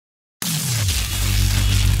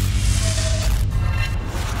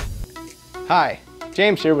Hi,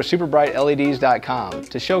 James here with superbrightleds.com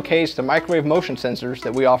to showcase the microwave motion sensors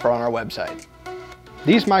that we offer on our website.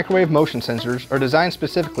 These microwave motion sensors are designed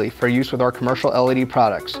specifically for use with our commercial LED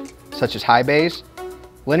products, such as high bays,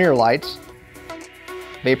 linear lights,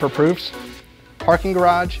 vapor proofs, parking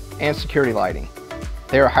garage, and security lighting.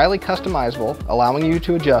 They are highly customizable, allowing you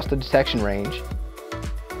to adjust the detection range,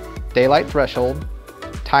 daylight threshold,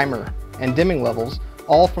 timer, and dimming levels,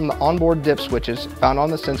 all from the onboard dip switches found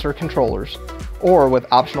on the sensor controllers, or with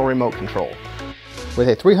optional remote control. With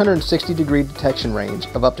a 360-degree detection range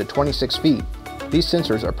of up to 26 feet, these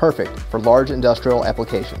sensors are perfect for large industrial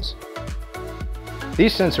applications.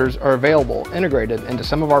 These sensors are available integrated into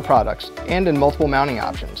some of our products and in multiple mounting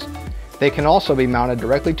options. They can also be mounted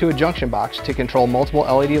directly to a junction box to control multiple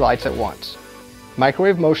LED lights at once.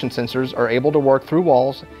 Microwave motion sensors are able to work through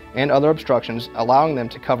walls and other obstructions, allowing them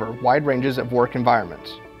to cover wide ranges of work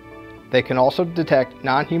environments. They can also detect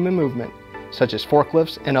non-human movement, such as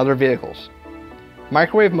forklifts and other vehicles.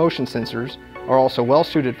 Microwave motion sensors are also well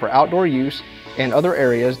suited for outdoor use and other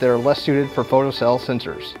areas that are less suited for photocell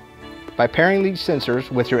sensors. By pairing these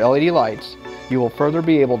sensors with your LED lights, you will further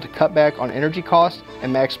be able to cut back on energy costs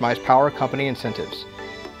and maximize power company incentives.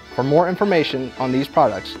 For more information on these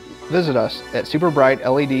products, visit us at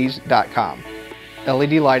superbrightleds.com.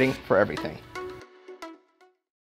 LED lighting for everything.